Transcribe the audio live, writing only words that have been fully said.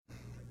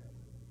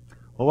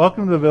Well,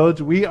 welcome to the Village.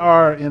 We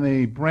are in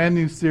a brand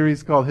new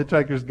series called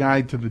Hitchhiker's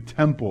Guide to the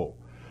Temple.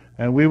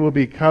 And we will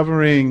be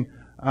covering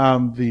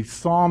the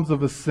Psalms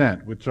of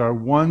Ascent, which are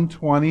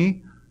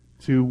 120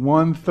 to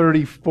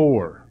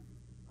 134.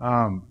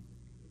 And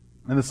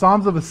the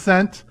Psalms of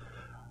Ascent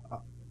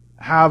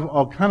have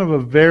a kind of a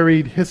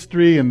varied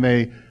history, and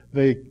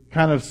they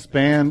kind of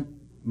span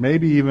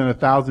maybe even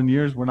 1,000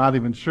 years. We're not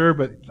even sure.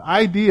 But the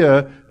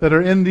idea that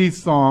are in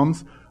these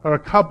Psalms are a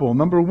couple.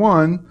 Number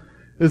one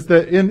is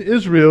that in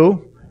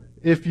Israel,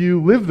 if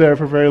you live there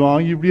for very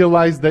long, you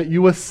realize that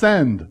you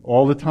ascend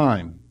all the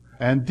time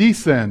and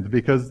descend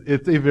because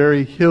it's a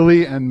very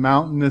hilly and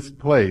mountainous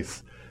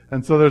place.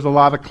 And so there's a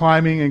lot of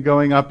climbing and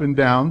going up and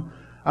down.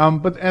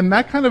 And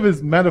that kind of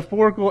is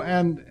metaphorical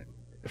and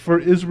for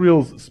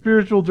Israel's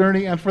spiritual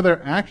journey and for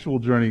their actual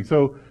journey.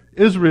 So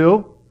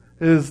Israel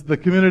is the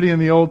community in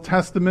the Old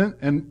Testament,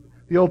 and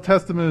the Old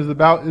Testament is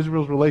about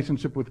Israel's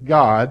relationship with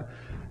God.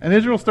 And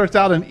Israel starts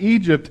out in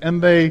Egypt,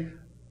 and they,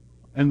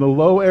 in the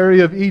low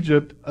area of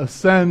Egypt,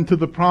 ascend to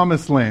the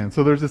Promised Land.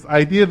 So there's this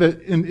idea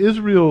that in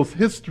Israel's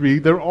history,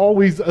 they're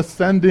always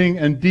ascending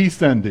and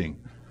descending.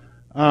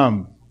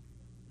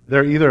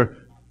 They're either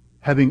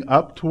heading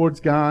up towards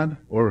God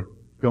or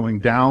going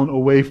down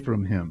away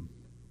from Him.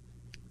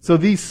 So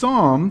these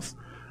Psalms,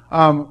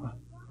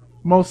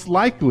 most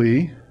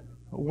likely,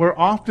 were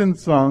often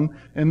sung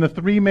in the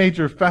three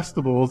major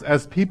festivals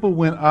as people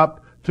went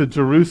up to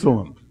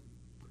Jerusalem.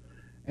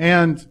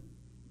 And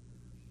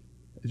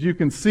as you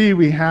can see,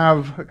 we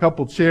have a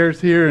couple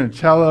chairs here and a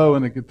cello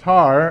and a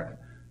guitar.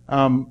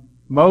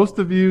 Most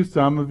of you,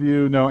 some of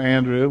you know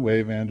Andrew.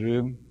 Wave,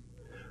 Andrew.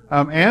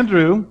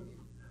 Andrew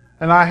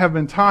and I have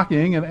been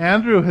talking, and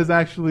Andrew has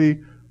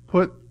actually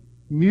put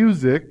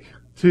music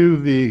to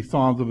the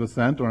Psalms of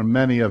Ascent, or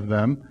many of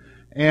them,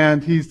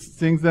 and he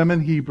sings them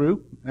in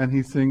Hebrew, and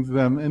he sings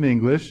them in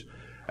English.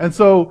 And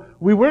so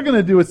we were going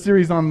to do a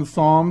series on the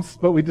Psalms,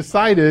 but we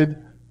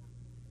decided,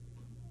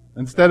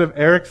 instead of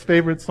Eric's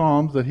favorite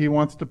Psalms that he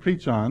wants to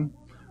preach on,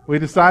 we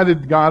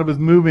decided God was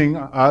moving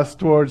us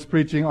towards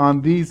preaching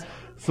on these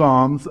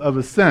Psalms of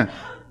Ascent.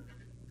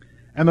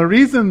 And the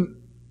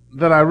reason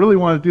that I really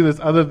want to do this,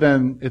 other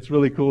than it's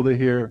really cool to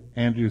hear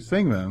Andrew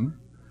sing them,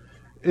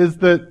 is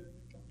that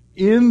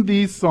in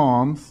these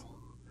Psalms,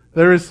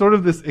 there is sort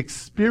of this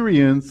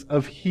experience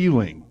of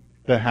healing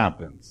that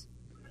happens.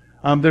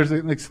 And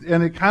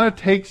it kind of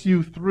takes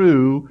you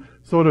through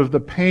sort of the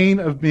pain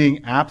of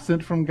being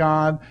absent from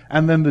God,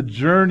 and then the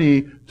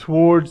journey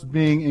towards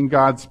being in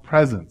God's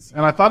presence.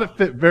 And I thought it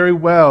fit very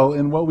well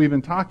in what we've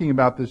been talking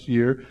about this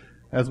year,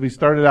 as we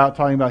started out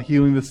talking about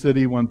healing the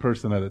city one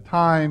person at a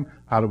time.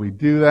 How do we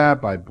do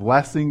that? By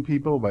blessing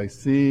people, by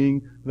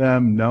seeing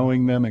them,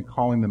 knowing them, and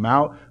calling them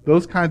out.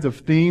 Those kinds of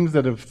themes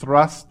that have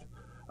thrust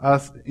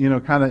us,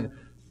 kind of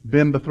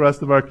been the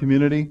thrust of our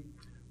community,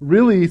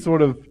 really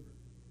sort of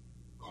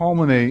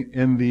culminate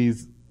in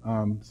these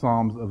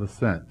Psalms of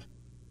Ascent.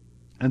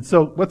 And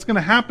so what's going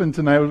to happen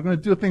tonight, we're going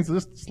to do things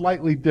just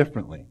slightly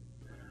differently.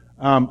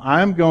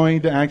 I'm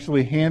going to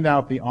actually hand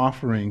out the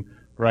offering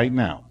right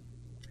now.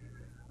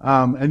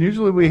 And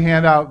usually we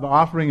hand out the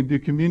offering and do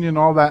communion and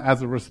all that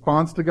as a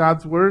response to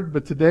God's Word.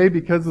 But today,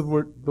 because of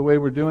the way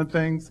we're doing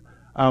things,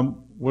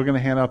 we're going to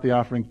hand out the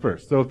offering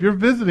first. So if you're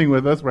visiting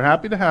with us, we're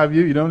happy to have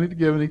you. You don't need to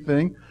give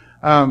anything.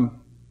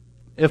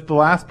 If the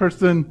last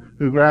person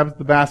who grabs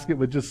the basket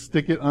would just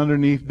stick it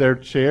underneath their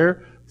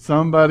chair,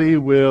 somebody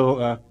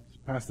will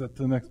pass that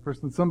to the next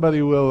person.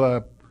 Somebody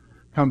will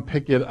come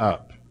pick it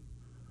up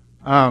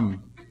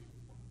and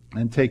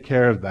take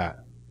care of that.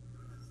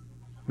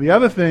 The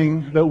other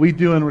thing that we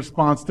do in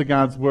response to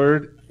God's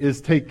Word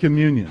is take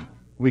communion.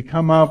 We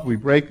come up, we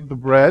break the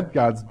bread,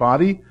 God's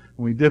body, and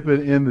we dip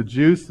it in the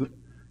juice,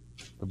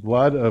 the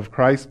blood of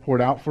Christ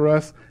poured out for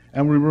us,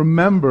 and we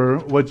remember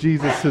what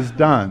Jesus has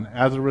done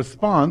as a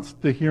response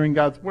to hearing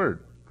God's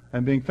Word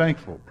and being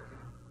thankful.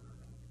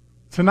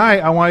 Tonight,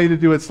 I want you to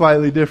do it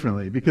slightly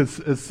differently, because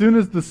as soon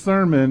as the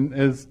sermon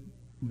is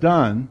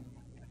done,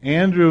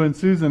 Andrew and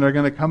Susan are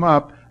going to come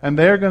up, and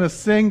they're going to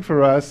sing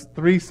for us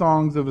three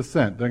songs of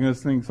ascent. They're going to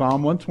sing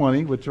Psalm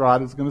 120, which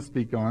Rod is going to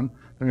speak on.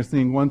 They're going to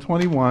sing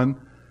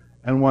 121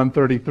 and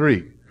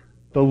 133.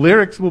 The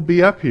lyrics will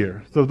be up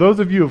here. So those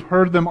of you who have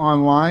heard them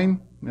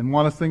online and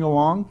want to sing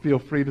along, feel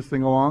free to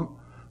sing along.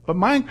 But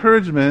my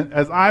encouragement,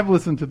 as I've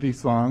listened to these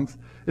songs,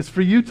 is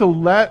for you to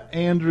let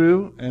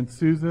Andrew and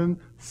Susan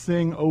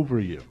sing over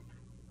you.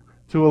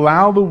 To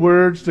allow the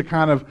words to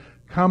kind of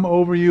come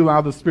over you,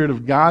 allow the Spirit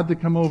of God to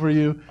come over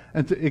you,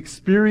 and to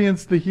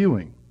experience the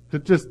healing. To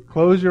just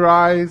close your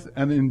eyes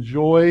and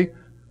enjoy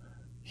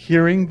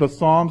hearing the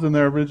Psalms in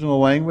their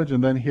original language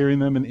and then hearing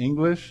them in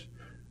English.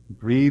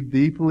 Breathe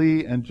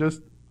deeply and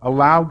just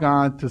allow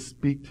God to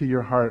speak to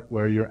your heart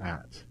where you're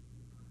at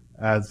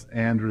as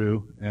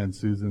Andrew and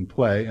Susan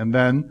play. And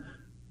then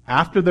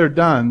after they're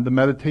done, the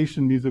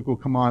meditation music will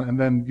come on, and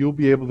then you'll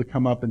be able to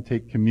come up and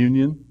take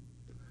communion,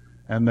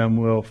 and then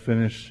we'll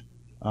finish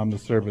the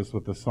service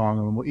with the song,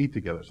 and then we'll eat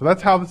together. So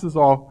that's how this is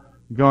all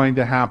going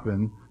to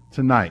happen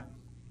tonight.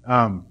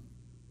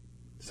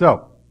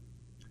 So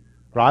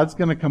Rod's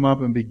going to come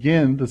up and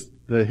begin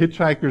the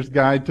Hitchhiker's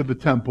Guide to the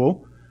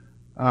Temple.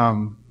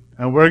 And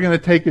we're going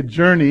to take a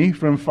journey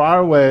from far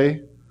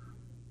away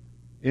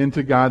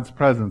into God's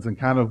presence and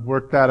kind of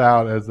work that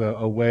out as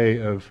a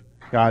way of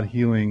God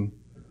healing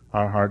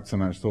our hearts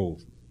and our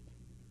souls.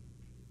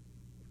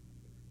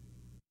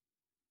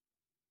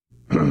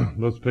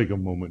 Let's take a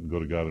moment and go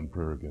to God in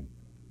prayer again.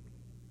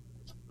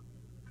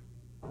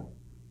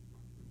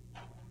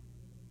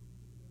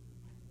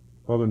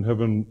 Father in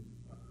heaven,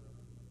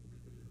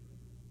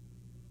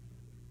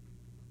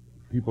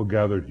 people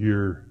gathered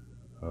here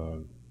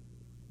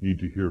need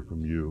to hear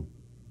from you.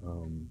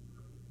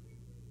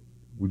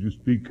 Would you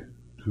speak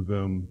to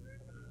them?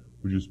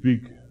 Would you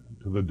speak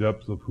to the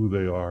depths of who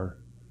they are?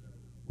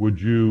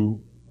 Would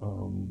you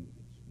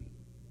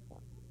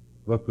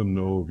let them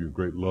know of your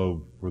great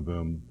love for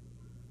them?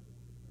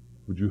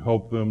 Would you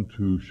help them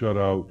to shut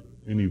out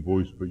any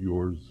voice but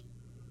yours?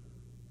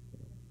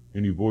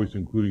 Any voice,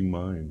 including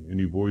mine,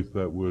 any voice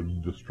that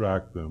would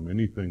distract them,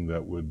 anything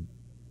that would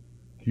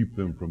keep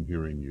them from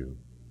hearing you.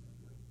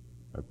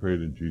 I pray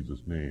it in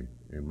Jesus' name.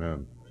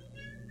 Amen.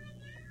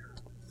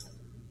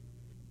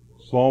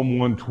 Psalm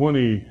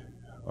 120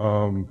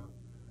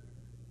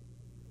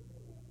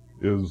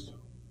 is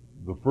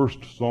the first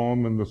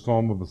psalm in the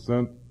Psalm of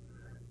Ascent,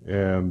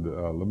 and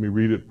let me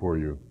read it for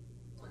you.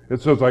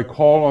 It says, I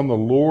call on the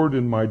Lord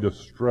in my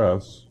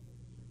distress,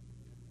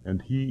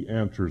 and he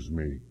answers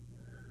me.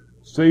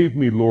 Save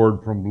me,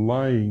 Lord, from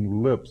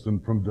lying lips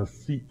and from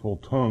deceitful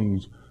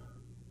tongues.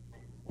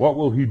 What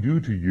will he do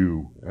to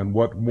you, and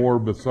what more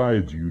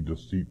besides you,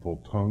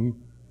 deceitful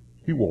tongue?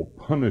 He will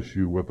punish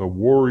you with a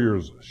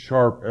warrior's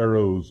sharp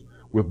arrows,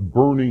 with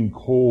burning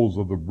coals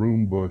of the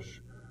broom bush.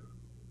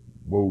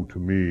 Woe to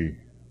me,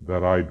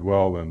 that I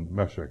dwell in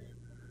Meshech,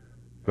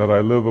 that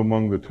I live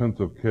among the tents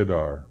of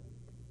Kedar.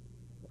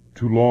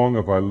 Too long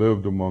have I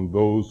lived among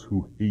those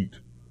who hate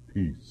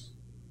peace.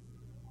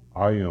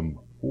 I am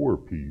for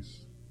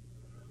peace,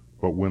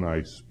 but when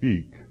I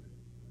speak,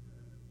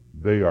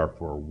 they are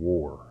for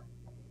war.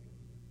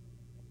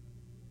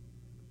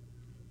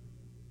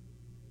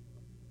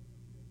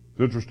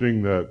 It's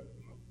interesting that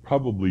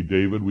probably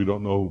David, we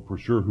don't know for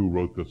sure who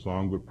wrote this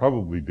song, but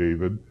probably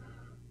David,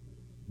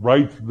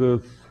 writes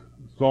this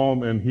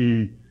psalm and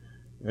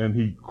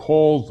he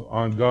calls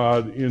on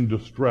God in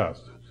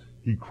distress.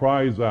 He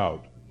cries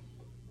out.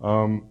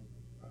 The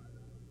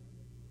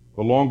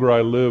longer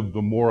I live,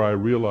 the more I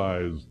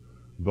realize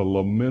the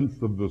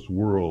laments of this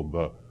world,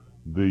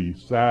 the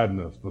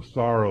sadness, the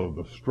sorrow,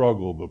 the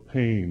struggle, the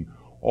pain,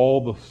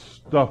 all the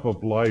stuff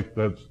of life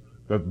that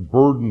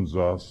burdens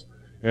us,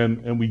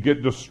 and we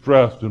get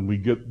distressed and we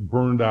get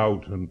burned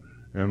out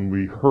and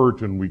we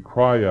hurt and we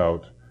cry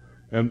out.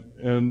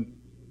 And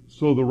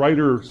so the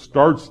writer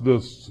starts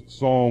this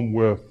psalm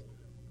with,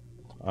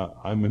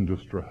 I'm in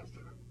distress.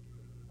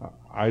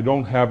 I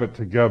don't have it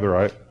together.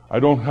 I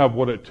don't have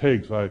what it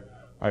takes. I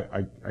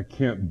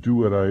can't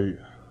do it.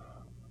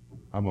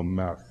 I'm a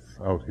mess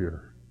out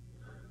here.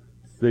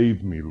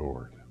 Save me,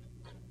 Lord.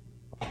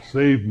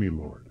 Save me,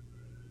 Lord.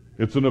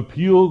 It's an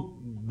appeal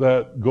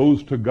that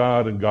goes to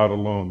God and God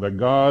alone, that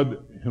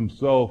God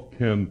himself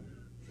can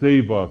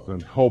save us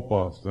and help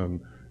us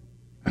and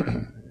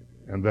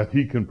that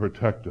he can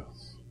protect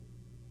us.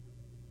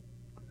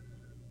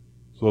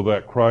 So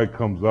that cry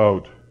comes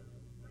out.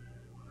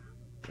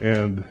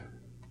 And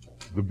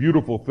the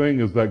beautiful thing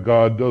is that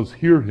God does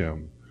hear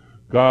him.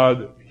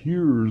 God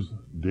hears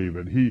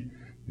David.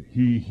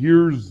 He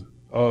hears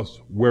us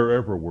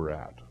wherever we're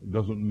at. It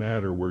doesn't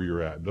matter where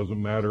you're at. It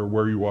doesn't matter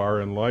where you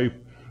are in life.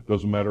 It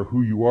doesn't matter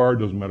who you are. It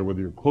doesn't matter whether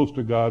you're close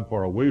to God,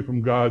 far away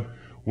from God.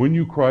 When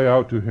you cry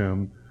out to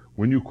him,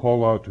 when you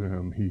call out to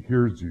him, he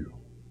hears you.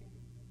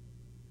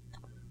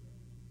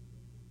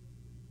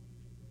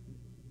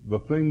 The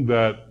thing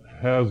that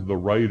has the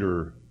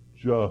writer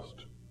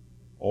just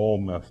all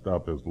messed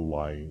up is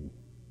lying.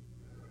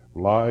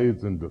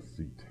 Lies and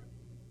deceit.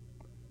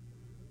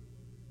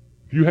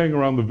 If you hang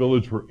around the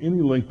village for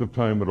any length of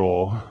time at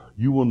all,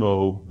 you will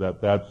know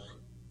that that's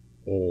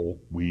all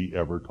we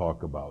ever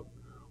talk about.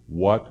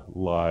 What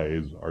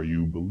lies are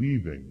you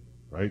believing,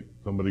 right?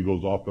 Somebody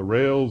goes off the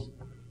rails.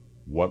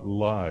 What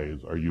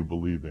lies are you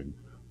believing?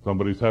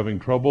 Somebody's having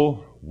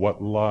trouble.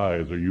 What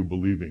lies are you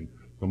believing?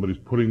 Somebody's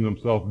putting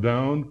themselves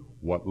down.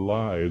 What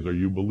lies are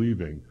you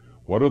believing?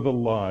 What are the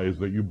lies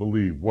that you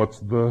believe? What's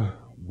the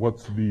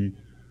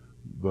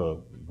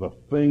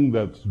thing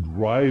that's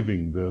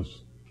driving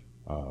this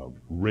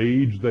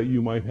rage that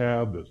you might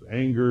have, this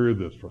anger,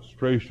 this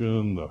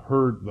frustration, the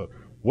hurt,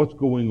 what's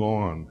going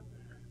on?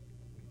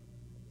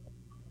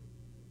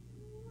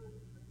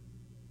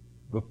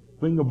 The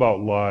thing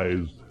about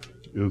lies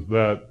is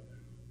that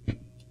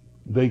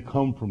they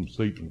come from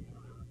Satan.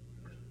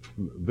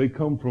 They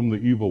come from the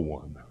evil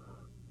one.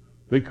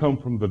 They come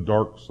from the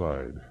dark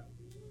side.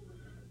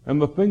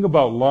 And the thing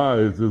about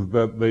lies is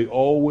that they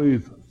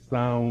always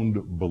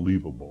sound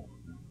believable.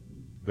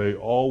 They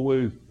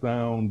always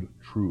sound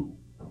true.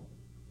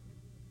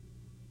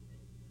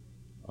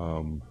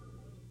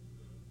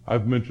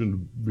 I've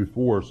mentioned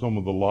before some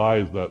of the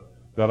lies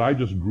that I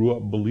just grew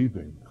up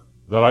believing,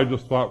 that I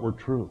just thought were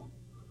true.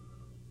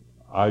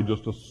 I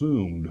just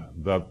assumed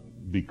that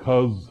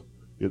because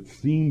it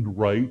seemed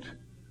right,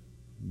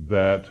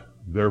 that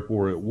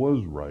therefore it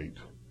was right.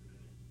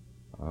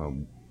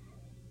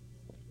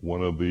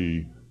 One of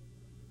the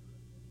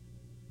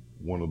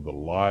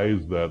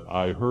lies that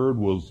I heard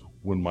was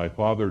when my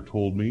father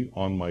told me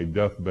on his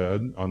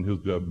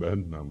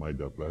deathbed, not my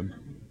deathbed,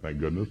 thank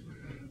goodness,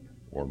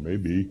 or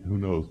maybe, who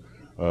knows,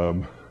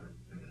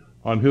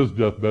 on his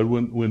deathbed,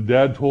 when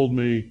Dad told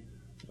me,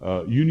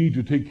 you need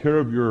to take care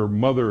of your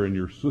mother and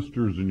your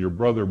sisters and your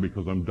brother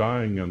because I'm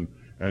dying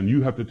and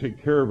you have to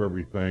take care of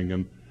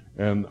everything.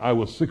 And I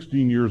was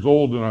 16 years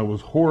old and I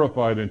was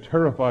horrified and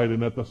terrified,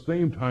 and at the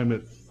same time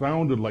it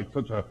sounded like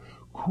such a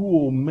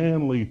cool,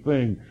 manly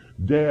thing.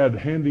 Dad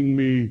handing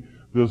me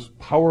this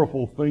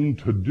powerful thing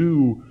to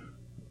do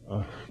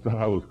that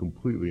I was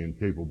completely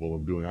incapable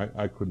of doing.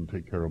 I couldn't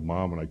take care of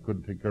Mom, and I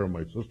couldn't take care of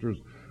my sisters.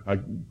 I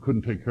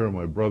couldn't take care of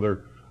my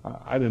brother.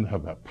 I didn't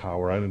have that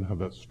power. I didn't have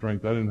that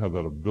strength. I didn't have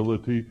that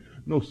ability.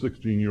 No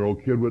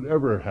 16-year-old kid would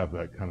ever have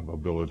that kind of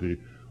ability.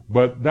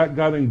 But that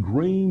got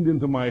ingrained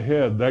into my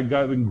head. That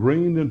got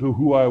ingrained into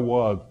who I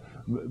was.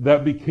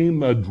 That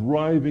became a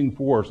driving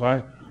force.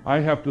 I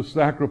have to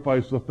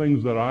sacrifice the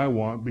things that I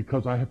want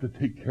because I have to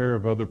take care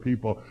of other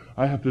people.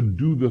 I have to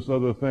do this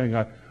other thing.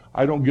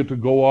 I don't get to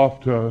go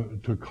off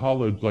to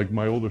college like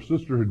my older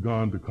sister had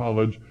gone to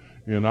college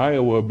in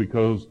Iowa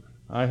because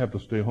I have to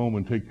stay home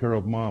and take care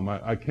of Mom.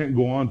 I can't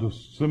go on to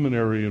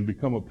seminary and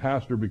become a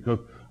pastor because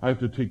I have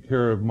to take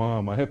care of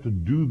Mom. I have to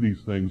do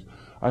these things.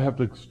 I have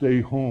to stay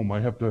home. I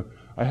have to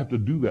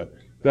do that.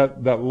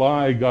 That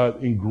lie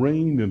got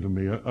ingrained into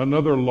me.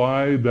 Another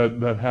lie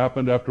that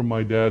happened after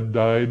my dad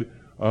died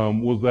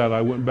was that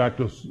I went back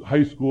to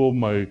high school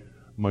my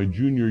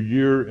junior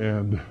year,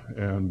 and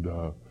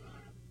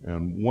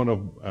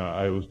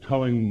I was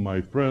telling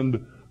my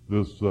friend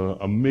this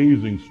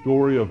amazing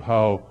story of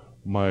how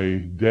my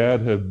dad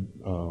had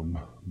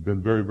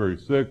been very, very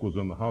sick, was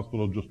in the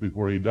hospital just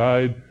before he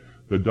died.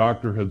 The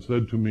doctor had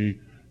said to me,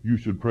 you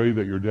should pray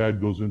that your dad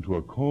goes into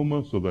a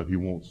coma so that he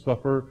won't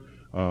suffer,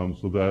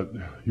 so that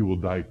he will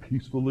die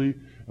peacefully.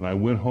 And I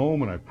went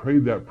home and I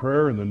prayed that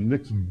prayer, and the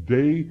next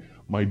day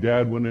my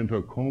dad went into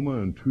a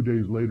coma, and 2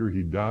 days later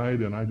he died,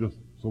 and I just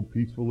so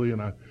peacefully,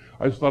 and I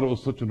just thought it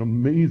was such an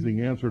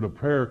amazing answer to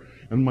prayer.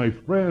 And my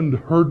friend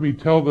heard me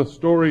tell the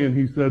story, and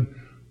he said,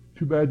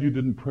 too bad you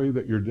didn't pray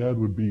that your dad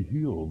would be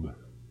healed.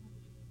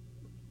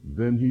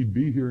 Then he'd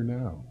be here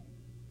now.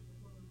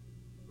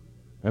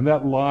 And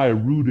that lie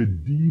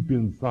rooted deep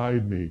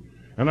inside me.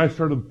 And I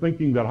started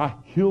thinking that I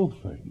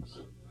killed things.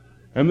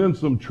 And then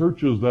some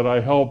churches that I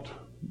helped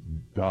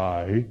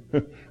die,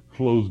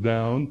 close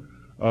down,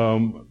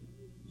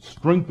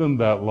 strengthened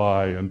that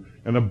lie. And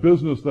a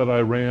business that I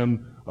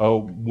ran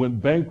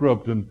went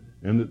bankrupt, and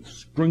it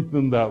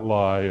strengthened that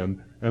lie.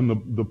 And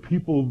the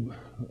people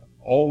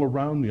all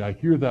around me, I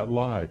hear that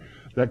lie,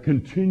 that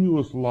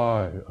continuous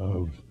lie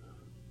of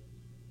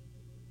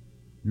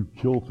you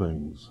kill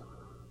things.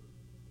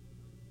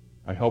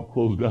 I helped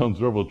close down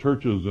several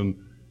churches,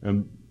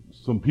 and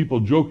some people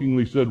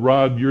jokingly said,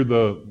 Rod, you're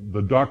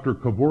the Dr.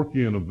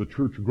 Kevorkian of the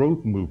church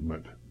growth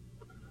movement.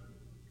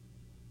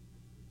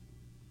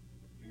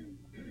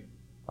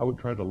 I would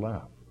try to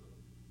laugh.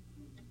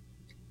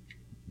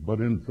 But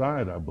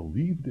inside, I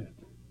believed it.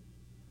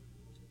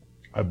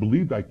 I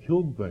believed I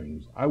killed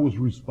things. I was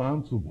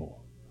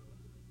responsible.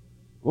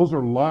 Those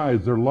are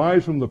lies. They're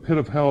lies from the pit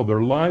of hell.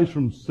 They're lies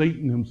from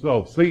Satan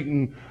himself.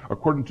 Satan,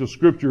 according to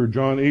Scripture,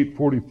 John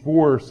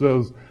 8:44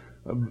 says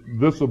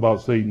this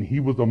about Satan. He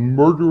was a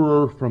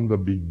murderer from the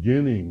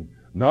beginning,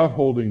 not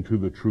holding to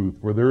the truth,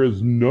 for there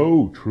is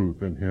no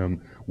truth in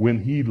him. When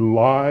he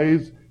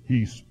lies,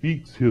 he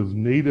speaks his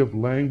native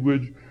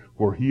language,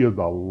 for he is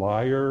a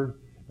liar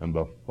and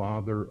the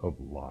father of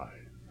lies.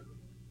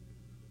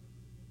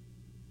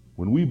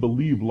 When we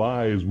believe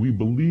lies, we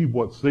believe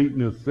what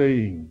Satan is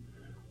saying.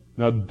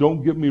 Now,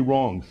 don't get me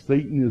wrong.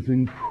 Satan is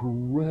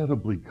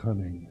incredibly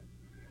cunning.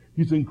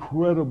 He's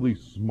incredibly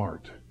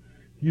smart.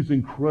 He's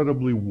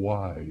incredibly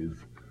wise.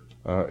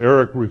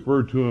 Eric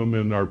referred to him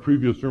in our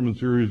previous sermon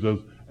series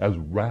as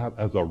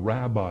a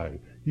rabbi.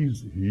 He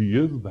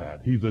is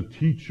that. He's a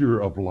teacher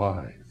of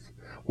lies.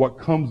 What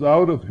comes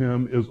out of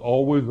him is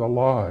always a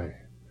lie.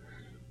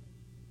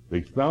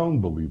 They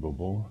sound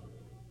believable.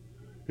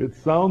 It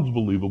sounds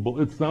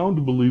believable. It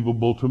sounded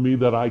believable to me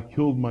that I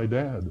killed my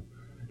dad.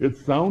 It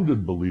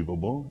sounded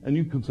believable. And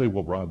you can say,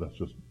 well, Rod, that's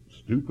just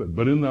stupid.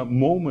 But in that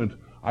moment,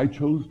 I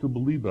chose to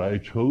believe it. I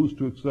chose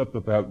to accept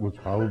that was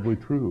probably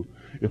true.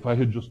 If I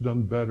had just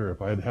done better,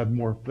 if I had had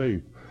more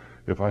faith,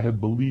 if I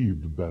had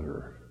believed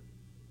better.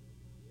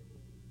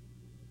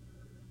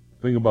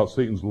 The thing about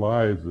Satan's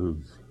lies is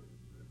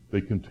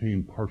they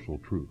contain partial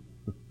truth.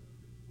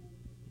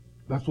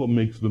 That's what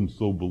makes them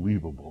so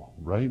believable,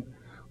 right?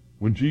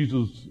 When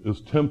Jesus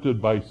is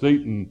tempted by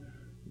Satan,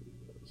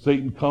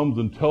 Satan comes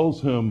and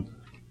tells him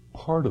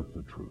part of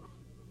the truth.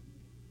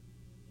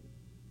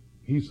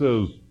 He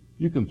says,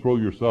 you can throw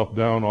yourself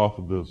down off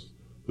of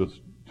this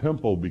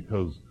temple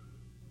because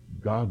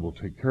God will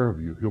take care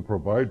of you. He'll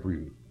provide for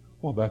you.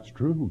 Well, that's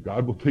true.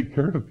 God will take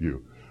care of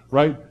you,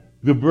 right?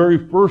 The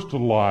very first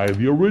lie,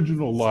 the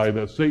original lie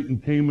that Satan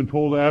came and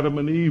told Adam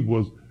and Eve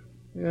was,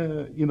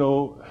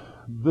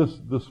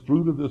 this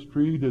fruit of this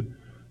tree,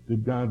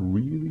 did God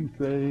really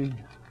say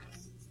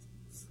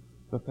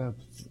that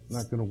that's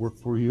not going to work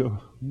for you?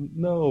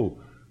 No.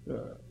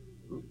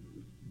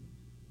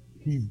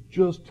 He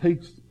just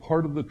takes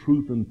part of the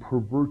truth and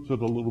perverts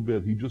it a little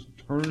bit. He just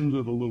turns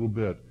it a little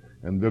bit,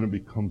 and then it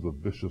becomes a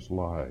vicious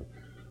lie.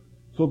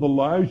 So the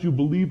lies you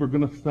believe are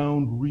going to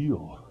sound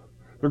real.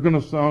 They're going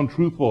to sound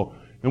truthful.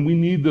 And we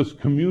need this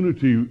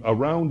community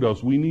around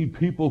us. We need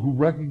people who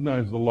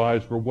recognize the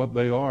lies for what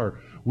they are.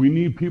 We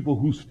need people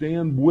who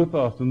stand with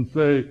us and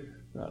say,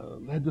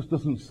 that just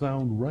doesn't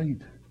sound right.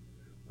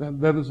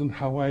 That isn't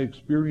how I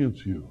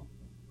experience you.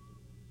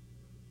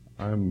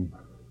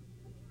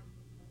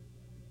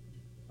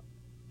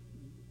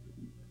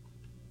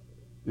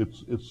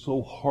 It's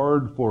so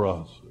hard for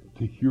us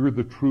to hear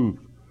the truth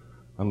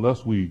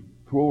unless we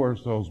throw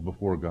ourselves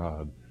before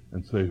God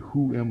and say,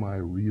 who am I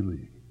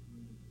really?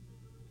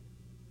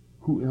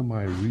 Who am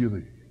I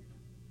really?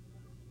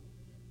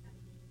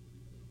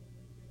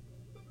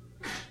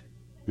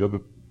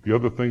 The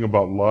other thing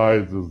about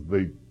lies is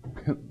they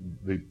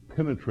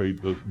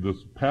penetrate.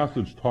 This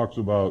passage talks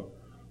about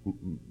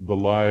the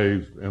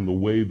lies and the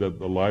way that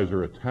the lies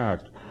are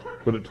attacked,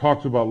 but it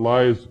talks about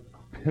lies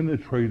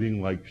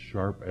penetrating like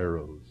sharp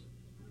arrows.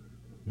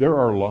 There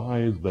are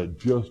lies that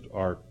just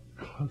are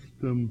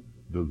custom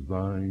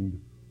designed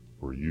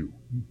for you.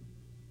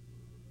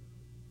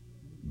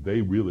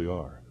 They really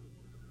are.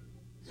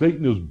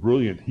 Satan is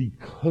brilliant. He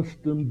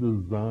custom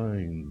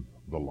designs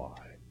the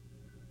lie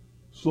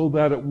so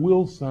that it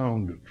will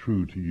sound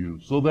true to you,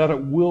 so that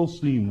it will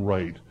seem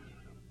right.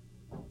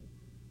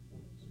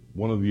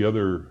 One of the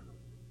other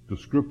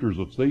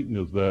descriptors of Satan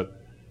is that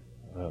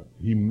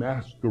he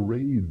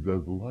masquerades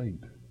as light.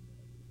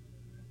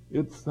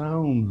 It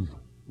sounds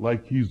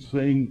like he's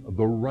saying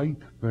the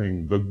right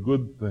thing, the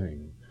good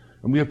thing.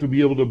 And we have to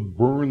be able to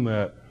burn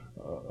that,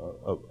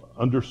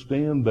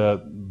 understand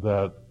that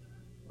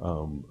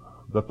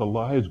the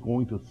lie is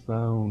going to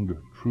sound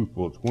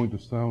truthful. It's going to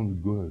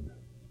sound good.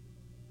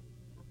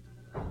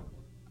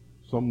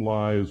 Some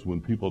lies,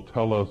 when people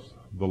tell us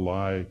the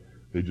lie,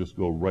 they just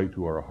go right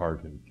to our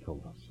heart and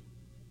kill us.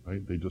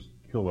 Right? They just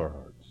kill our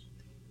hearts.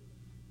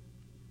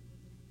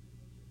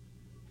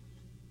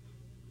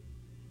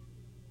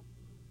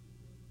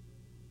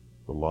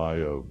 The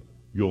lie of,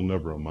 you'll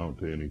never amount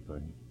to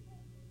anything.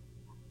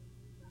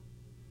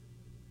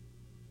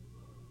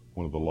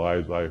 One of the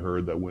lies I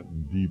heard that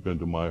went deep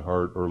into my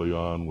heart early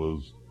on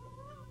was,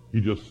 he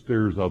just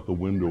stares out the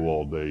window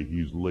all day.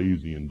 He's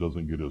lazy and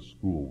doesn't get his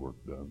schoolwork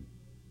done.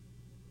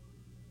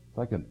 It's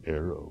like an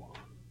arrow.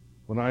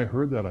 When I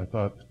heard that, I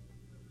thought,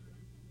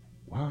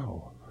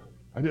 wow,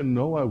 I didn't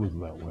know I was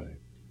that way.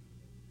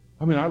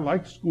 I mean, I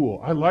liked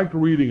school. I liked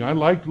reading. I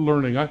liked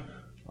learning. I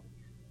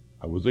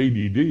was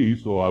ADD,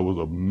 so I was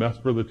a mess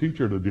for the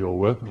teacher to deal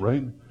with,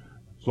 right?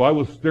 So I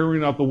was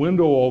staring out the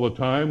window all the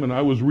time, and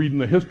I was reading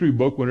the history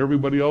book when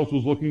everybody else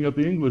was looking at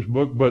the English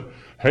book. But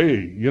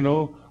hey,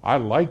 I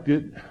liked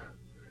it.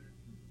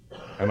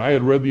 And I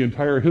had read the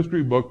entire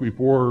history book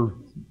before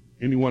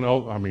anyone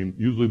else. I mean,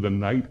 usually the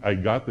night I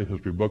got the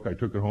history book, I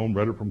took it home,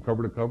 read it from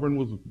cover to cover, and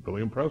was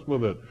really impressed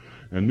with it,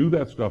 and knew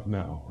that stuff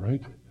now,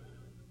 right?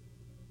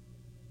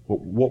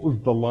 But what was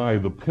the lie?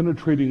 The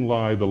penetrating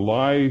lie. The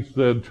lie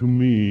said to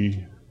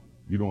me,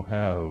 you don't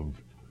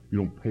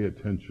pay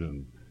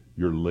attention.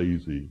 You're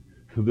lazy.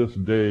 To this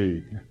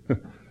day,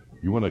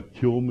 you want to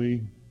kill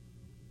me?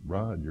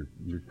 Rod,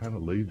 you're kind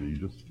of lazy.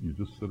 You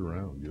just sit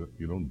around.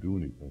 You don't do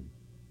anything.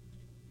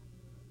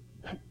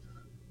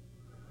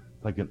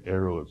 It's like an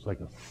arrow. It's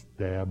like a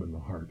stab in the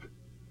heart.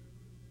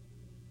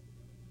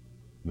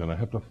 And then I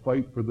have to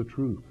fight for the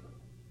truth.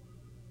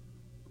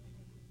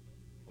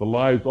 The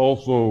lies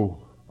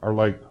also are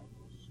like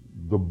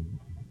the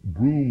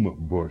broom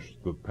bush.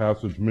 The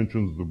passage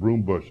mentions the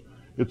broom bush.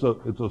 It's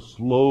a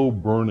slow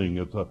burning.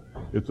 It's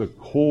a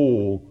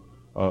coal.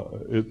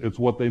 It's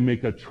what they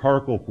make a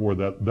charcoal for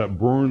that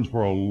burns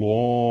for a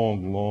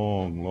long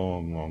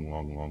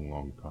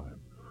time.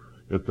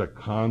 It's a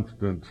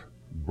constant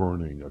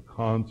burning, a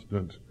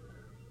constant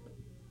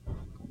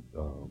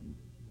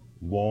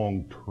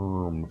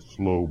long-term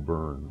slow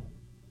burn.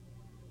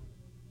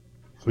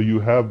 So you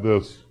have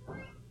this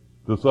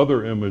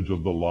other image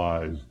of the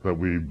lies that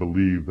we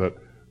believe that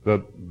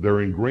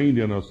they're ingrained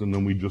in us, and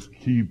then we just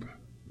keep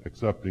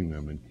accepting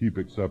them and keep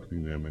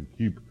accepting them and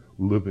keep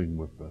living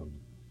with them.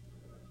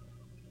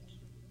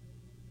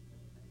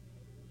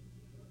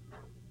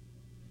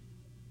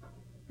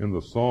 In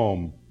the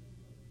Psalm,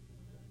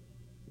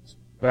 it's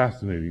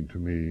fascinating to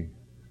me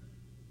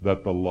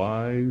that the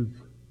lies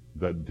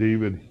that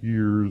David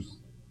hears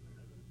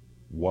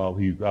while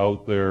he's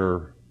out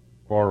there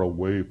far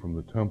away from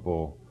the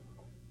temple,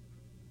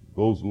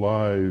 those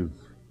lies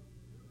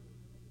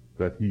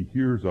that he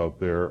hears out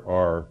there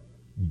are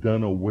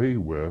done away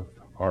with,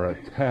 are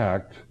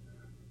attacked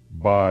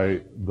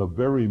by the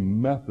very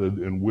method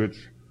in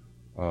which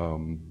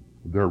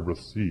they're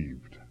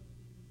received.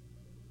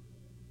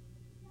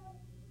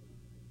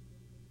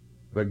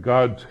 That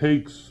God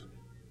takes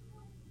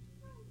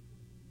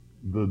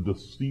the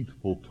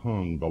deceitful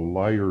tongue, the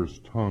liar's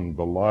tongue,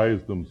 the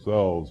lies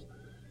themselves,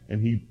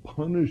 and He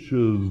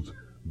punishes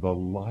the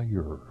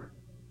liar.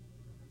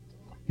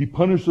 He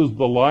punishes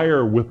the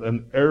liar with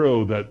an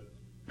arrow that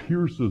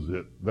pierces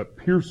it, that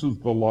pierces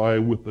the lie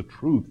with the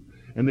truth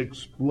and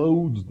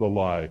explodes the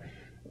lie.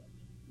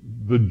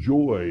 The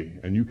joy,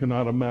 and you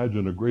cannot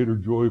imagine a greater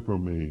joy for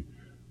me,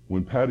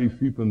 when Patty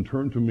Seepin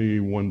turned to me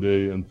one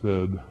day and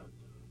said,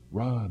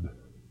 "Rod,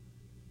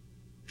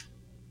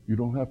 you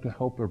don't have to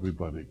help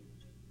everybody.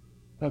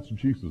 That's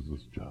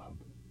Jesus' job.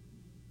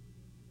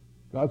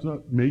 God's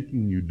not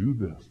making you do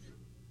this.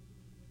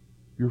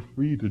 You're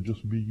free to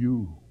just be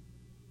you."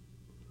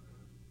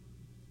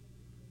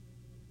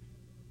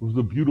 It was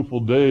a beautiful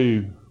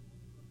day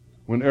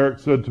when Eric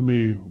said to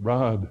me,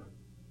 "Rod,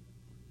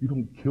 you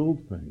don't kill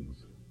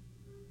things.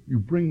 You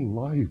bring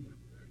life.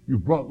 You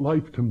brought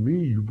life to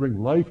me. You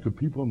bring life to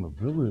people in the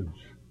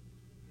village."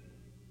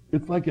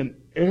 It's like an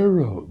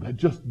arrow that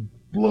just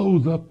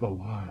blows up the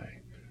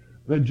lie,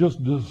 that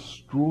just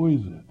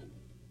destroys it,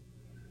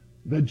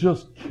 that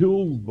just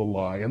kills the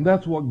lie. And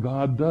that's what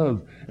God does.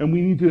 And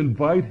we need to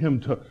invite Him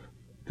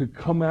to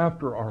come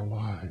after our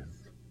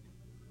lies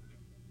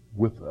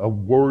with a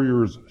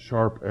warrior's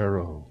sharp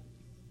arrow.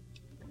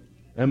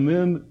 And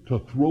then to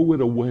throw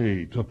it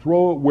away, to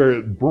throw it where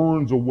it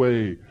burns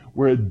away,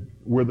 where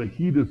the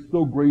heat is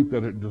so great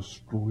that it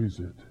destroys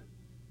it.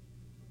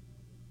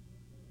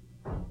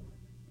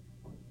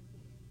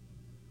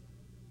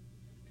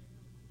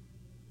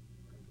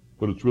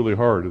 But it's really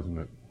hard, isn't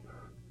it?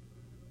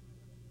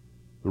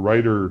 The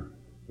writer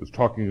is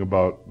talking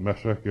about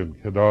Meshech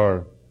and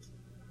Kedar.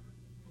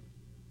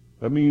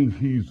 That means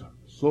he's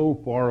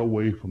so far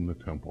away from the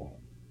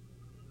temple.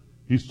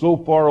 He's so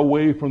far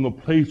away from the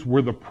place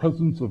where the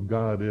presence of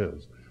God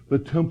is. The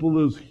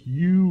temple is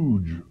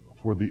huge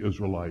for the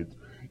Israelites.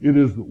 It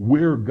is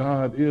where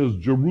God is.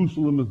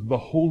 Jerusalem is the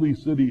holy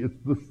city. It's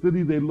the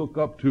city they look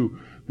up to.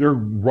 They're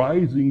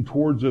rising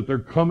towards it. They're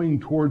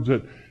coming towards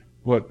it.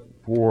 But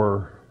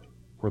for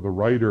the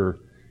writer,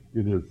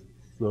 it is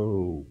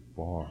so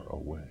far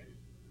away.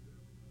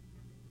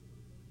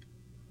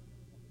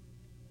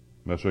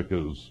 Meshech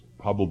is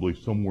probably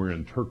somewhere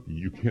in Turkey.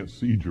 You can't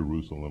see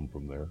Jerusalem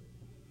from there.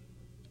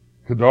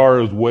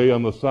 Kedar is way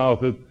on the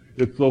south.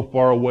 It's so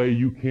far away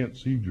you can't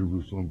see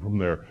Jerusalem from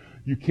there.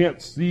 You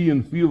can't see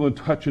and feel and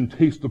touch and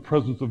taste the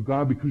presence of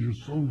God because you're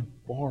so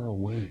far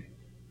away.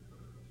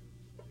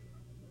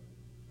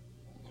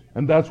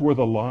 And that's where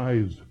the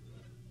lies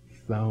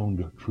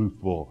sound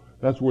truthful.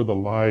 That's where the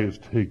lies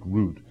take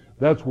root.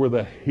 That's where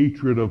the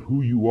hatred of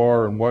who you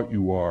are and what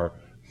you are,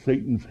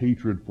 Satan's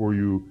hatred for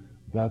you,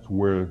 that's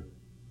where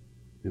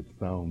it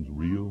sounds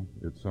real.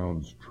 It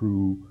sounds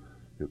true.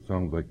 It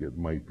sounds like it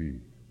might be.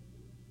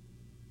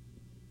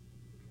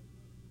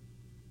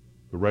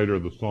 The writer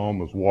of the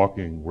psalm is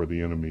walking where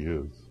the enemy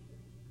is.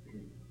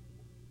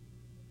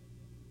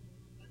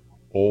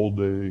 All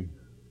day,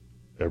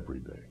 every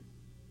day.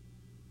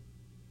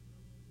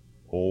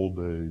 All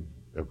day,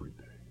 every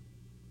day.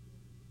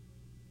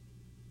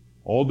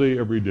 All day,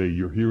 every day,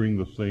 you're hearing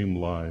the same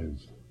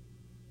lies,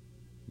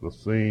 the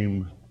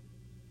same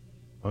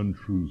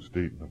untrue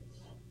statements.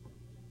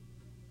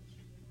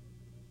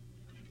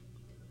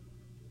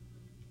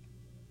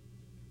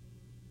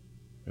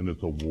 And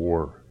it's a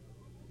war,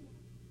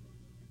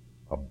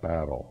 a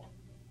battle.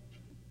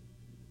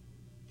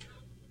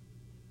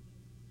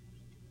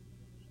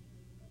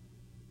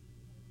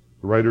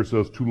 The writer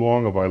says, "Too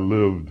long have I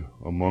lived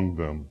among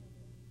them.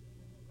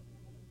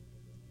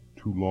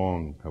 Too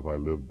long have I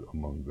lived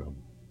among them."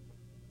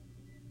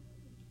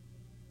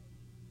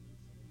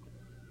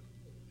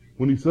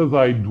 When he says,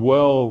 "I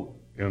dwell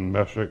in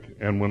Meshech,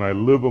 and when I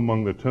live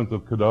among the tents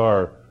of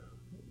Kedar,"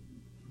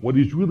 what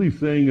he's really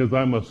saying is,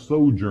 I'm a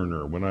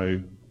sojourner. When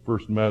I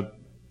first met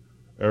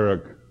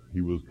Eric,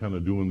 he was kind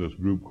of doing this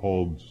group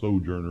called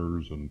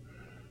Sojourners, and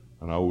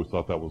I always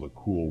thought that was a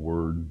cool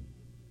word.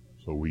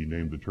 So we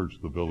named the church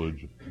The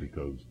Village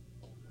because,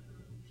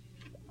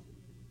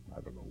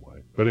 I don't know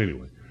why. But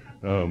anyway,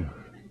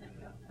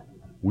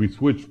 we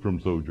switched from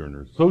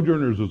Sojourners.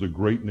 Sojourners is a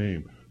great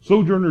name.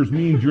 Sojourners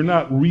means you're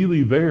not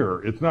really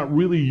there. It's not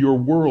really your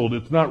world.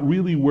 It's not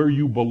really where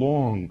you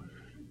belong.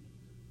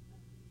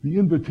 The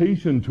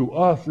invitation to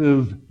us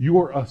is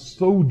you're a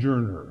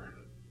sojourner.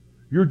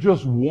 You're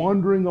just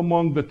wandering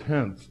among the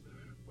tents,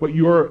 but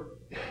you're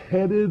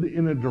headed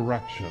in a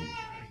direction.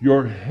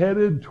 You're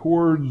headed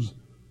towards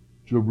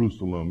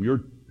Jerusalem.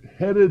 You're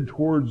headed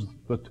towards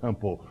the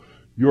temple.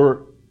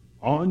 You're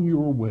on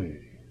your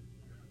way.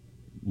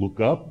 Look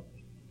up,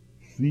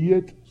 see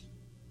it,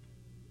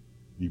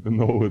 even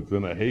though it's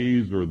in a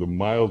haze or the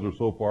miles are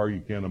so far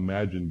you can't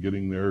imagine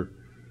getting there.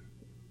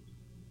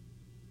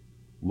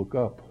 Look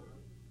up.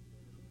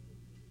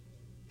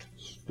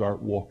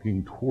 Start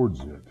walking towards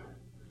it.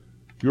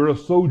 You're a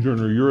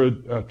sojourner. You're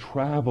a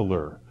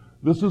traveler.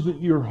 This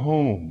isn't your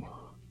home.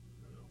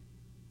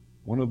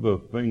 One of the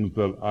things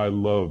that I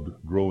loved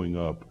growing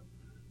up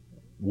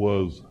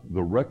was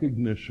the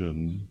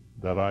recognition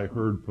that I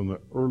heard from the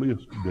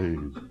earliest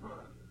days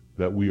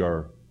that we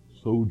are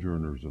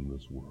sojourners in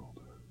this world.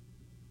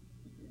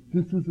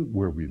 This isn't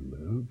where we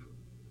live.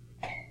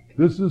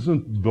 This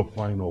isn't the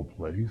final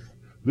place.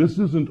 This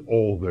isn't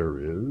all there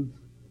is.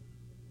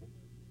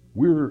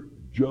 We're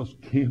just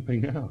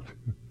camping out.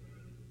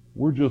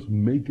 We're just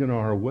making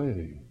our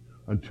way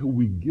until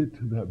we get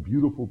to that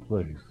beautiful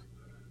place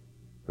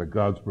that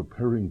God's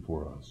preparing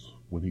for us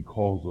when He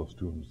calls us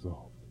to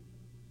Himself.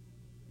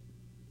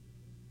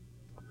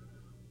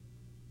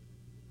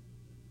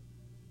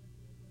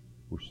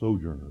 We're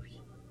sojourners.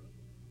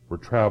 We're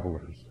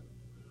travelers.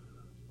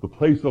 The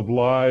place of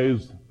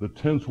lies, the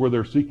tents where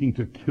they're seeking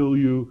to kill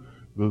you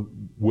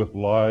with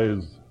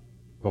lies,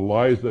 the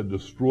lies that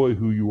destroy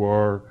who you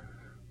are,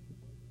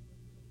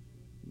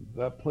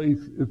 that place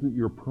isn't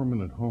your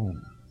permanent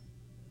home.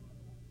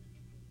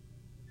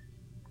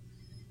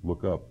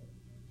 Look up.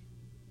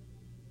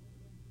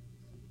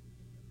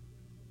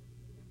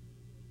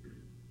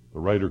 The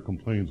writer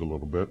complains a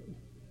little bit.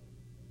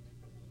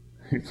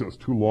 He says,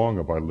 too long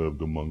have I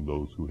lived among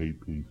those who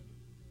hate peace.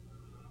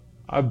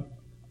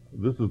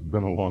 This has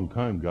been a long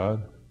time,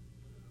 God.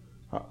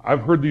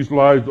 I've heard these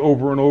lies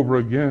over and over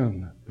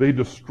again. They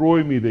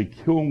destroy me, they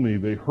kill me,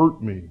 they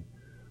hurt me.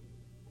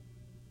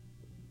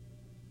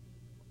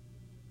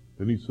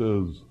 Then he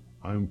says,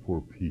 I'm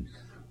for peace.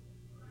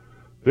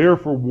 They are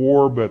for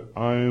war, but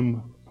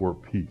I'm for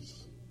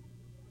peace.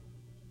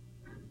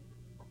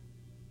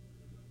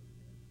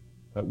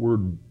 That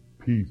word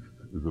peace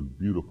is a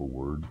beautiful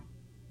word.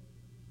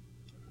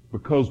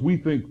 Because we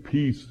think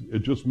peace, it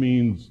just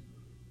means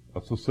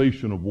a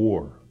cessation of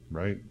war,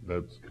 right?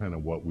 That's kind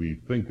of what we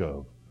think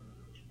of.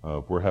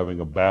 If we're having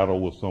a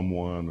battle with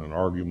someone, an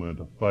argument,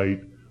 a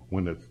fight,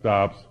 when it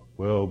stops,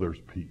 well, there's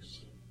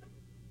peace.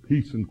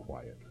 Peace and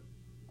quiet.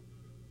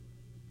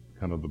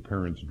 Kind of the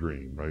parent's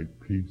dream, right?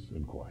 Peace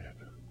and quiet.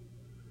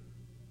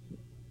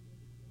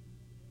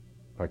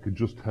 If I could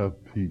just have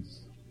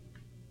peace.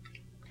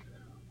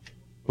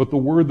 But the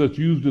word that's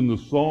used in the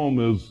psalm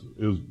is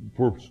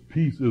for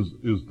peace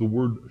is the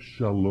word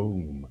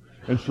shalom.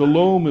 And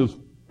shalom is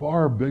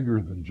far bigger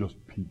than just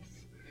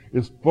peace.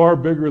 It's far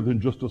bigger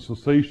than just a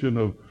cessation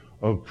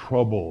of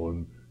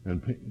trouble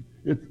and pain.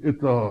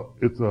 It's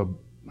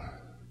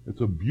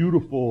a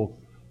beautiful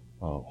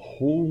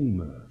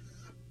wholeness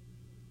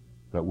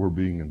that we're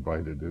being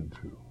invited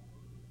into.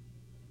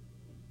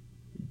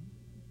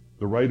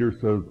 The writer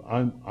says,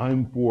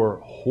 I'm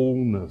for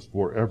wholeness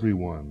for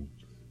everyone.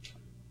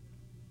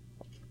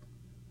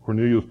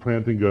 Cornelius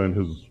Plantinga, in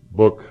his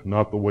book,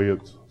 Not the Way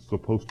It's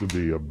Supposed to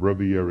Be, a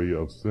breviary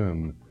of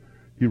sin,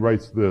 he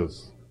writes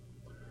this: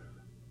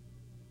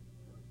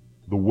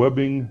 the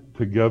webbing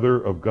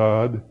together of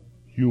God,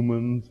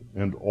 humans,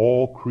 and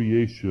all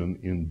creation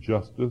in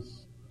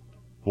justice,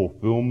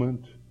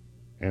 fulfillment,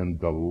 and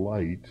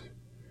delight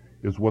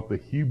is what the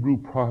Hebrew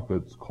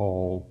prophets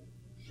call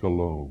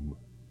shalom.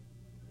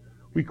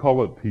 We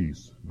call it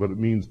peace, but it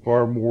means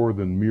far more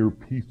than mere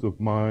peace of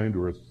mind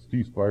or a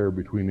ceasefire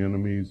between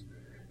enemies.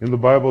 In the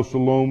Bible,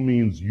 shalom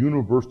means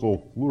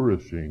universal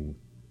flourishing,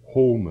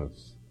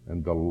 wholeness,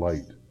 and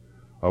delight,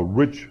 a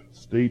rich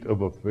state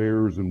of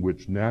affairs in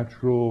which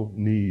natural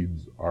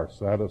needs are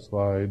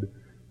satisfied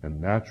and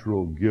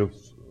natural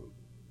gifts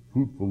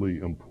fruitfully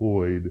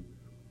employed,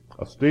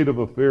 a state of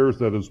affairs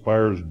that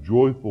inspires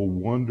joyful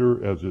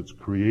wonder as its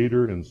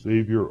creator and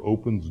savior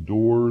opens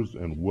doors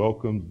and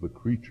welcomes the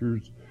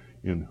creatures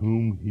in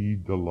whom he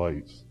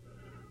delights.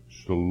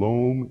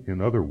 Shalom,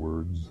 in other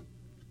words,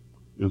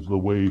 is the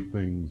way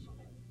things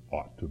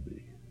ought to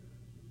be.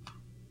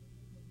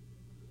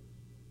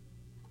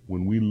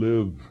 When we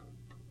live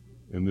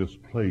in this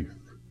place,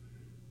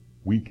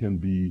 we can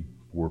be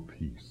for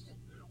peace.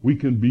 We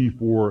can be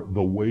for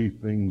the way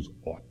things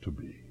ought to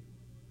be.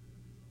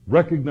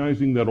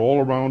 Recognizing that all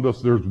around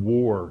us there's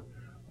war,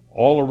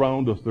 all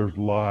around us there's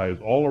lies,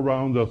 all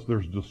around us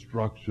there's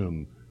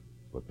destruction,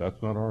 but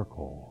that's not our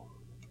call.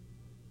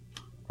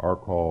 Our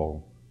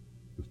call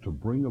is to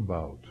bring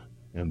about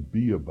and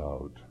be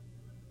about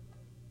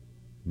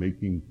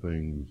making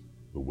things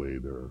the way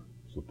they're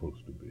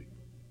supposed to be.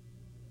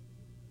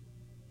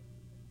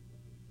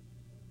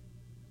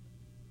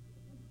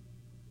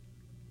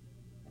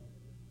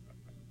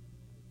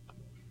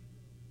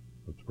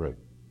 Let's pray.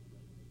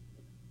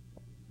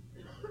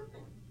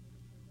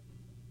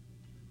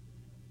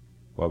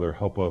 Father,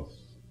 help us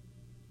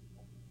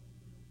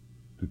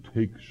to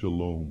take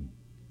shalom,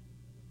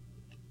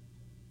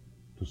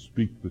 to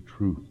speak the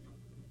truth,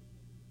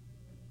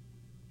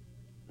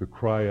 to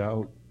cry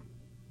out,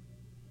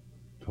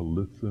 to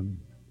listen,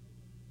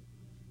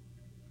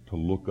 to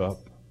look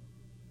up,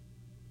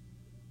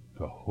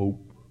 to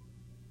hope,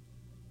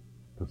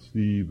 to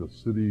see the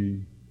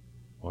city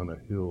on a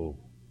hill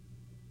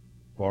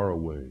far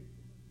away,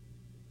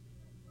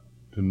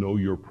 to know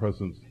your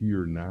presence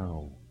here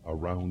now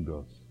around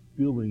us,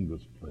 filling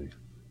this place.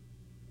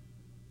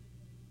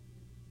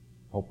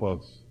 Help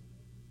us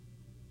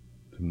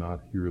to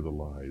not hear the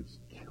lies.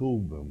 Kill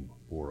them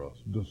for us.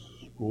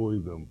 Destroy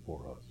them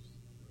for us.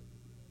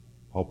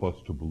 Help us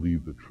to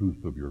believe the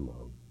truth of your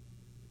love.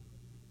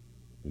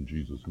 In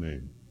Jesus'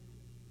 name,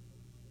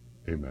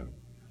 amen.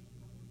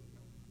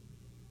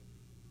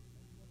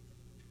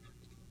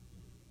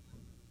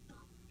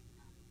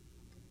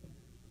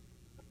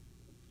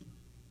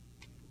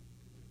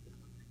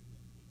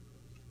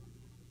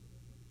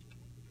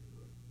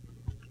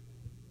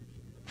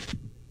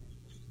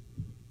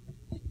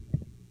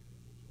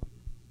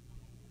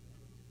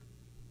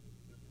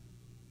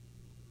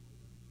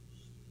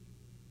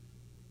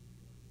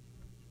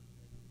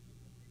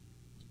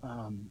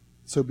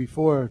 So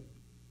before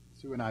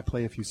Sue and I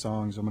play a few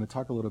songs, I'm going to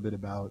talk a little bit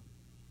about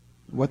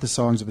what the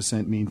Songs of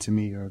Ascent mean to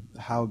me, or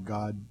how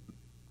God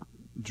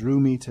drew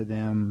me to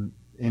them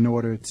in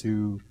order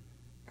to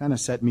kind of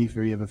set me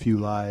free of a few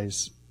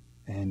lies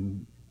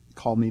and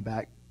call me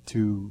back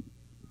to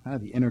kind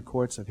of the inner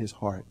courts of his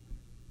heart.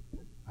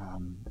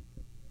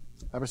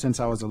 Ever since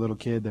I was a little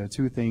kid, there are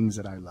two things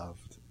that I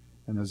loved,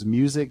 and those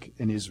music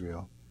and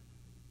Israel.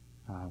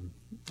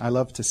 I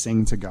loved to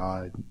sing to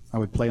God. I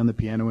would play on the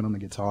piano and on the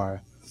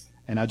guitar,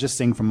 and I'd just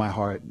sing from my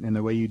heart in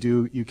the way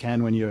you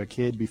can when you're a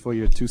kid, before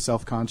you're too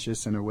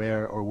self-conscious and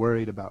aware or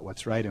worried about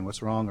what's right and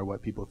what's wrong or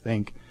what people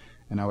think.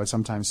 And I would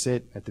sometimes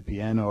sit at the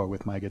piano or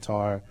with my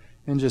guitar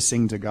and just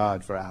sing to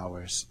God for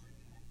hours.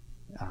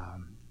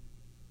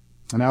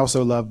 And I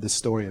also loved the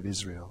story of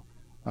Israel.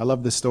 I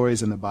love the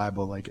stories in the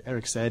Bible. Like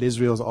Eric said,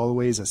 Israel is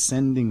always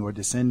ascending or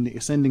descending,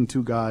 ascending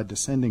to God,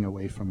 descending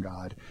away from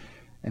God.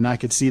 And I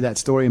could see that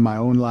story in my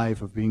own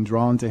life of being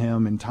drawn to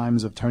him in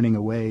times of turning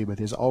away, but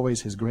there's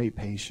always his great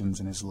patience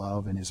and his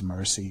love and his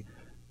mercy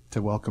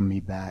to welcome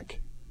me back.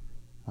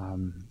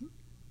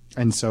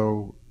 And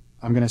so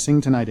I'm going to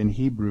sing tonight in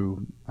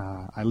Hebrew.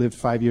 I lived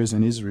 5 years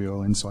in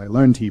Israel, and so I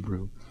learned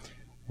Hebrew.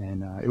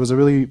 And it was a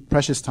really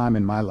precious time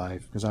in my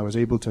life, because I was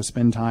able to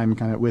spend time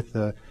kind of with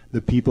the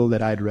people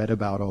that I'd read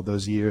about all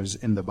those years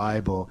in the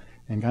Bible,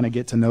 and kind of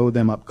get to know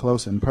them up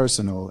close and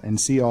personal and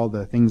see all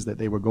the things that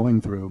they were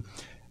going through.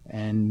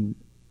 And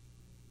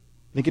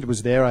I think it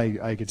was there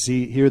I could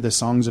hear the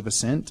songs of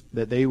ascent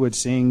that they would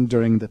sing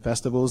during the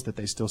festivals that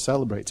they still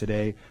celebrate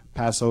today,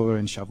 Passover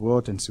and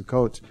Shavuot and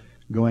Sukkot,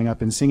 going up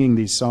and singing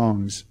these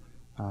songs.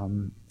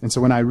 And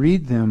so when I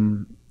read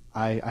them,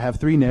 I have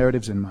three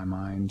narratives in my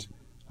mind.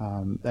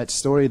 That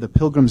story, the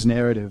pilgrim's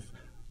narrative,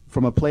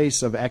 from a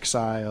place of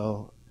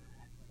exile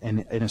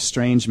and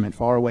estrangement,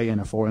 far away in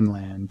a foreign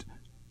land,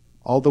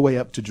 all the way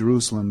up to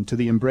Jerusalem, to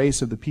the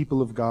embrace of the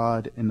people of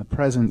God, in the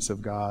presence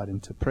of God,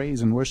 and to praise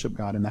and worship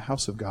God in the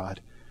house of God.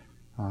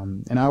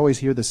 And I always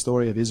hear the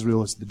story of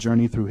Israel as the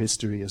journey through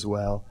history as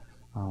well,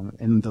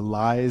 and the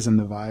lies and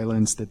the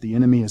violence that the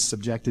enemy has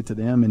subjected to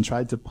them and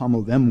tried to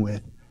pummel them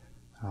with.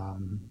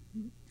 And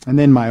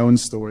then my own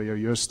story, or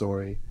your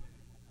story.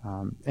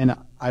 And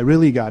I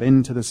really got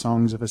into the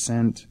Songs of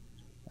Ascent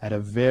at a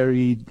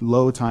very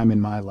low time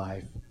in my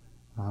life.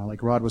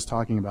 Like Rod was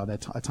talking about,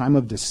 a time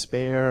of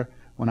despair,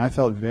 when I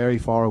felt very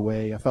far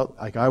away. I felt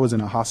like I was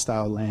in a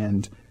hostile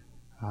land.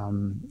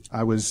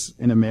 I was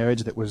in a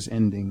marriage that was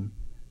ending.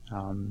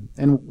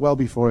 And well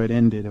before it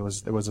ended, there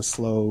was a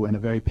slow and a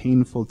very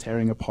painful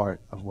tearing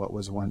apart of what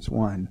was once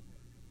one.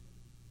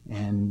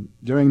 And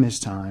during this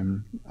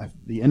time,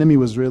 the enemy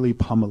was really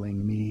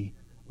pummeling me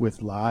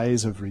with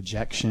lies of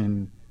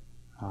rejection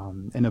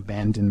and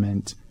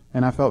abandonment.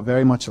 And I felt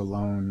very much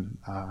alone.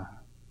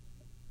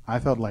 I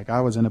felt like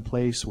I was in a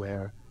place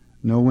where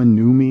no one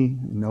knew me,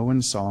 no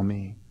one saw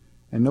me,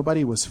 and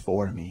nobody was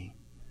for me.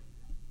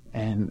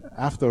 And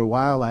after a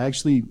while,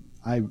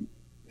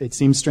 it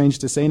seems strange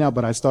to say now,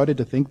 but I started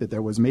to think that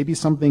there was maybe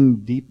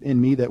something deep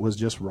in me that was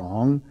just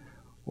wrong,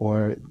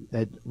 or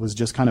that was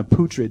just kind of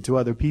putrid to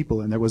other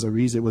people, and there was a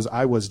reason.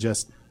 I was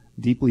just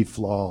deeply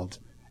flawed.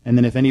 And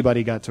then if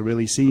anybody got to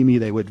really see me,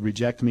 they would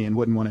reject me and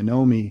wouldn't want to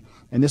know me.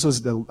 And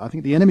I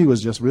think the enemy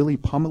was just really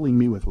pummeling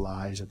me with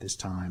lies at this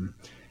time.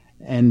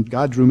 And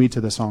God drew me to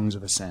the Songs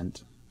of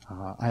Ascent.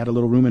 I had a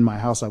little room in my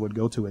house I would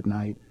go to at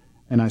night,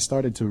 and I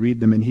started to read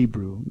them in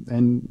Hebrew.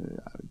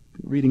 And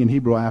reading in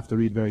Hebrew, I have to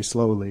read very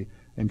slowly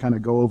and kind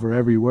of go over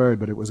every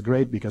word, but it was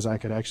great because I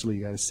could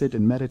actually sit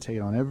and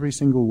meditate on every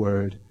single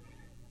word.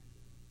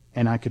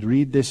 And I could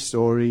read this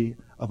story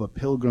of a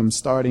pilgrim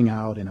starting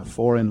out in a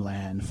foreign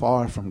land,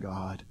 far from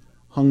God,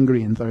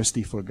 hungry and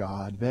thirsty for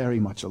God, very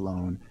much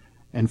alone,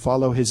 and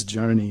follow his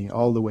journey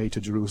all the way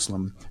to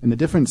Jerusalem. And the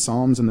different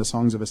psalms and the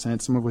Songs of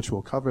Ascent, some of which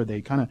we'll cover,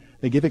 they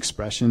give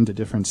expression to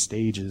different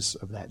stages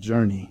of that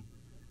journey.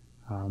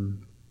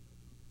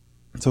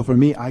 So for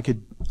me, I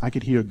could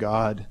hear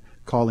God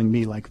calling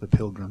me like the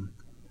pilgrim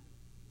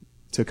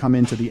to come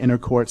into the inner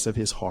courts of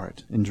his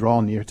heart and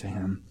draw near to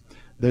him.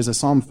 There's a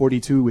Psalm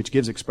 42 which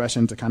gives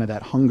expression to kind of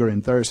that hunger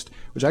and thirst,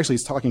 which actually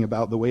is talking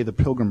about the way the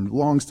pilgrim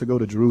longs to go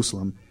to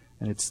Jerusalem.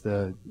 And it's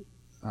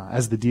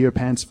as the deer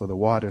pants for the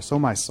water, so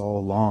my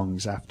soul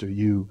longs after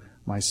you.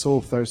 My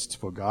soul thirsts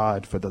for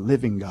God, for the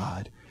living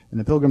God. And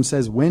the pilgrim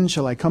says, when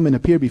shall I come and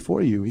appear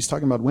before you? He's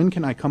talking about, when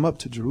can I come up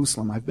to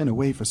Jerusalem? I've been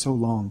away for so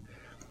long.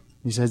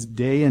 He says,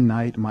 day and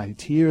night my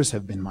tears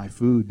have been my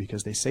food,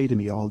 because they say to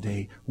me all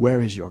day,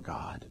 where is your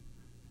God?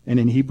 And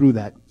in Hebrew,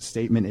 that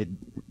statement, it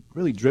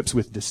really drips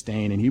with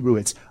disdain. In Hebrew,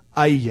 it's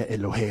Ayya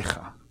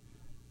Elohecha.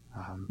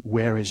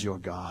 Where is your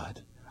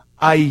God?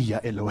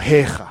 Ayya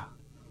Elohecha.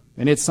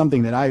 And it's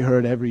something that I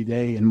heard every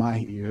day in my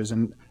ears,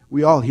 and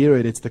we all hear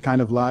it. It's the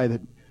kind of lie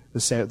that the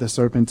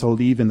serpent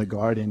told Eve in the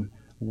garden.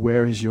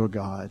 Where is your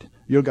God?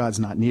 Your God's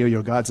not near.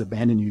 Your God's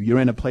abandoned you. You're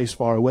in a place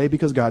far away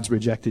because God's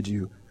rejected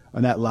you.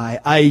 And that lie,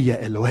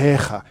 Ayya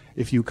Elohecha.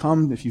 If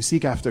you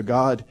seek after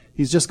God,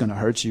 He's just going to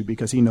hurt you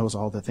because He knows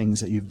all the things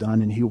that you've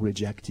done and He'll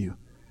reject you.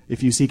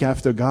 If you seek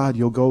after God,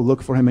 you'll go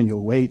look for Him and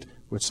you'll wait,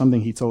 which is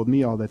something He told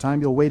me all the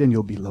time. You'll wait and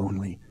you'll be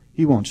lonely.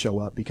 He won't show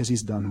up because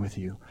He's done with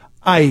you.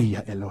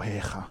 Ayya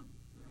Elohecha.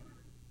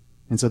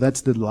 And so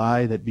that's the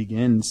lie that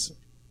begins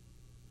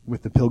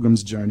with the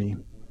pilgrim's journey.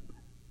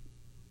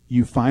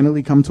 You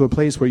finally come to a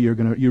place where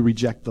you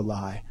reject the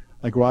lie.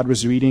 Like Rod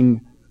was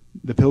reading,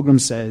 the pilgrim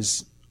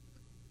says,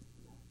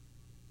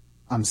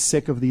 I'm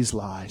sick of these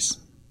lies.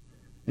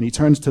 And he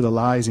turns to the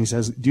lies and he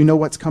says, do you know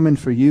what's coming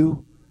for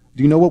you?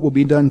 Do you know what will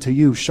be done to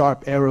you?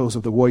 Sharp arrows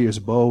of the warrior's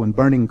bow and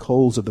burning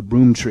coals of the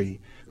broom tree.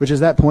 Which is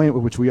that point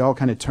at which we all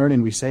kind of turn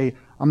and we say,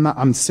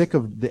 I'm sick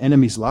of the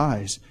enemy's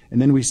lies.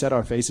 And then we set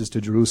our faces to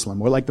Jerusalem.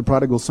 We're like the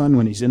prodigal son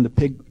when he's in the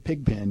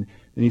pig pen.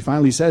 And he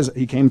finally says,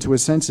 he came to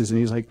his senses and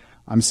he's like,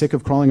 I'm sick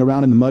of crawling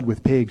around in the mud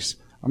with pigs.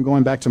 I'm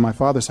going back to my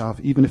father's house,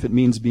 even if it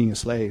means being a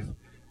slave.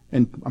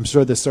 And I'm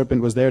sure the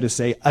serpent was there to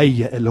say,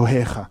 Ayya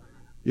Elohecha.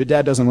 Your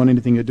dad doesn't want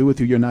anything to do with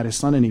you. You're not his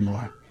son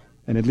anymore.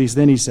 And at least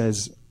then he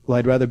says, well,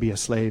 I'd rather be a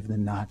slave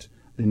than not,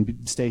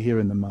 than stay here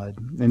in the mud.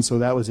 And so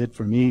that was it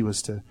for me,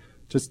 was to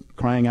just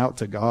crying out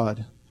to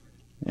God.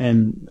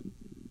 And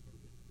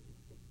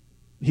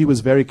He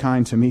was very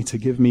kind to me to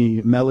give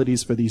me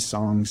melodies for these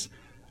songs,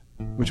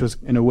 which was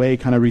in a way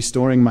kind of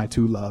restoring my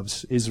two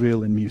loves,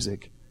 Israel and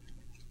music.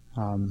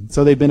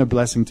 So they've been a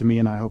blessing to me,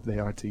 and I hope they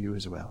are to you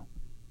as well.